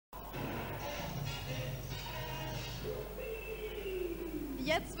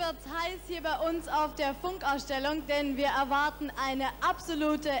Jetzt wird's heiß hier bei uns auf der Funkausstellung, denn wir erwarten eine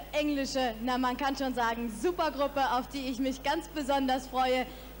absolute englische, na man kann schon sagen, Supergruppe, auf die ich mich ganz besonders freue.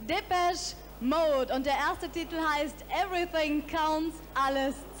 Depeche Mode. Und der erste Titel heißt Everything Counts,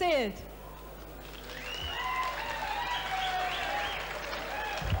 alles zählt.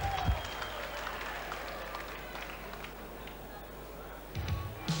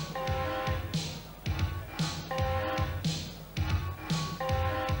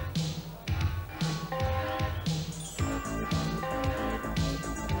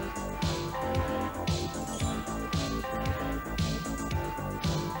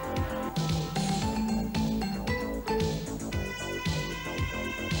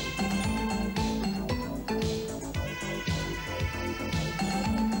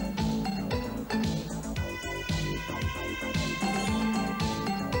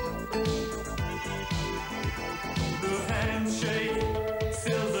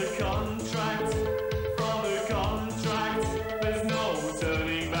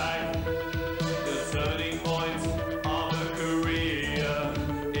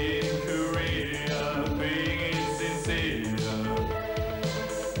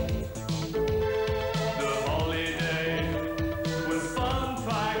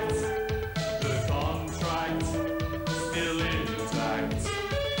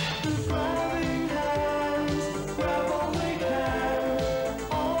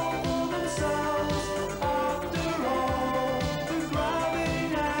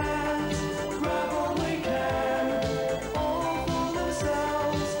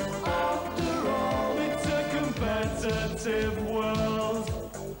 World.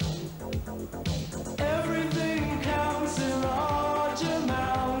 Everything counts in large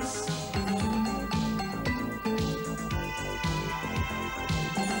amounts.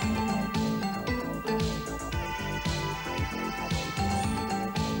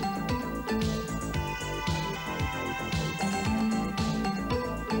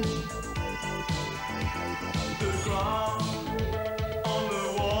 The graph on the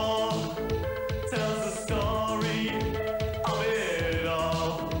wall tells the story.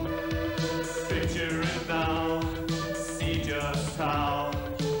 Picture it now, see just how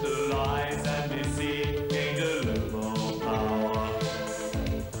the lies and deceit gained a little more power.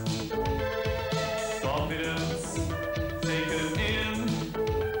 Confidence taken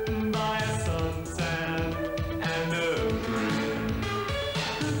in by a suntan and a grin.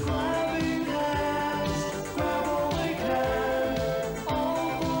 The grabbing hands grab all they can, all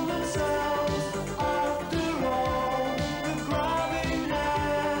for themselves after all. The grabbing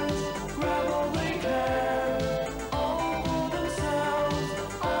hands grab all they can, all for themselves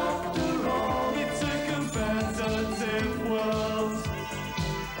after all. It's a competitive world.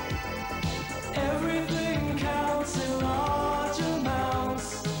 Everything counts in large amounts.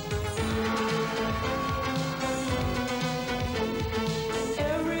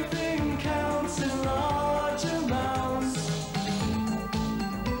 Everything counts in large amounts.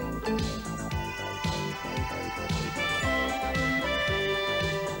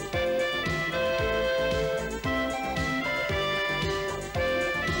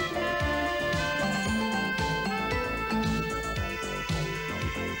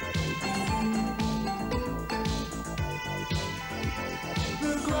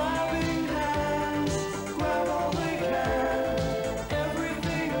 The grabbing hands grab all they can.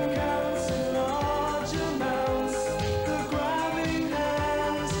 Everything counts in large amounts. The grabbing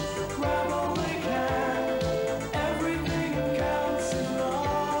hands grab all they can. Everything counts in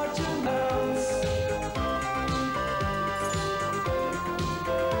large amounts.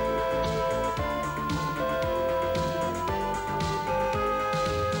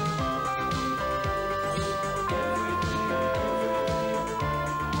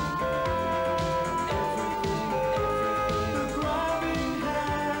 The grabbing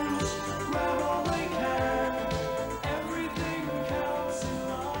hands grab all they can. Everything counts in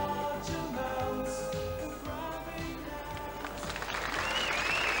large amounts. The grabbing hands.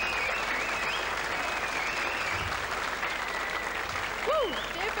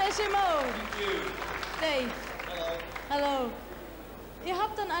 Depeche Mode. Dave. Hello. Ihr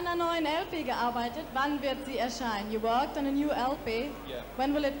habt an einer neuen LP gearbeitet. Wann wird sie erscheinen? You worked on a new LP. Yeah.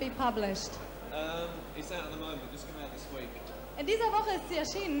 When will it be published? It's out at the moment, just come out this week. In dieser Woche ist sie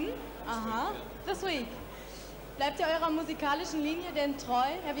erschienen. Aha. This week. Bleibt ihr eurer musikalischen Linie denn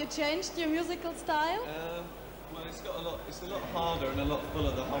treu? Have you changed your musical style? Well, it's a lot harder and a lot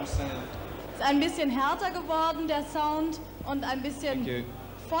fuller, the whole sound. Ist ein bisschen härter geworden, der Sound, und ein bisschen Thank you.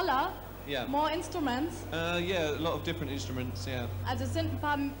 voller. Yeah. More instruments. Yeah, a lot of different instruments, yeah. Also es sind ein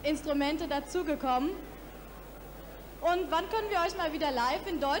paar Instrumente dazugekommen. Und wann können wir euch mal wieder live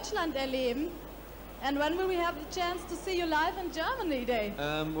in Deutschland erleben? And when will we have the chance to see you live in Germany, Dave?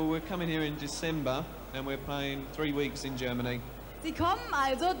 Well, we're coming here in December and we're playing 3 weeks in Germany. Sie kommen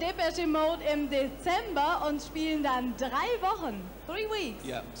also, Depeche Mode, im Dezember und spielen dann 3 Wochen, 3 weeks.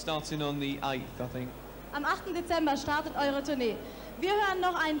 Yeah, starting on the 8th, I think. Am 8. Dezember startet eure Tournee. Wir hören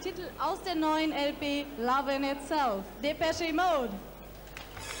noch einen Titel aus der neuen LP Love in Itself, Depeche Mode.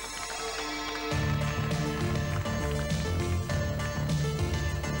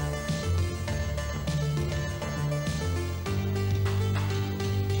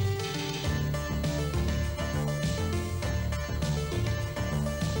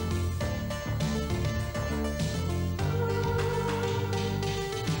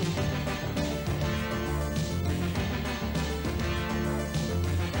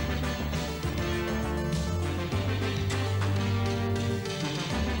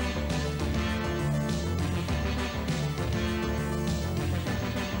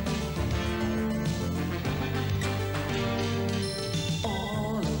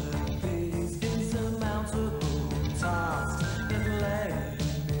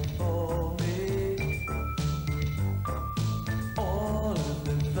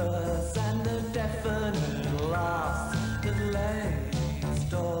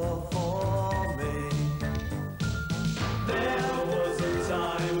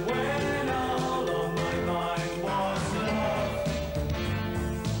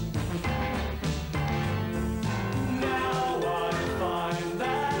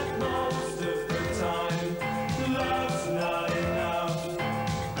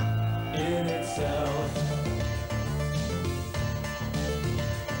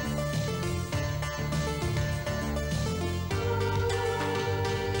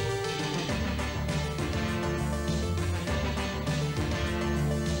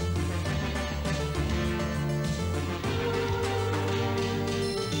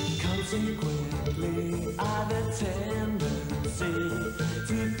 Consequently, I've a tendency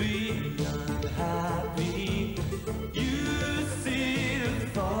to be unhappy. You see the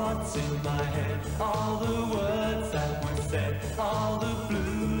thoughts in my head all the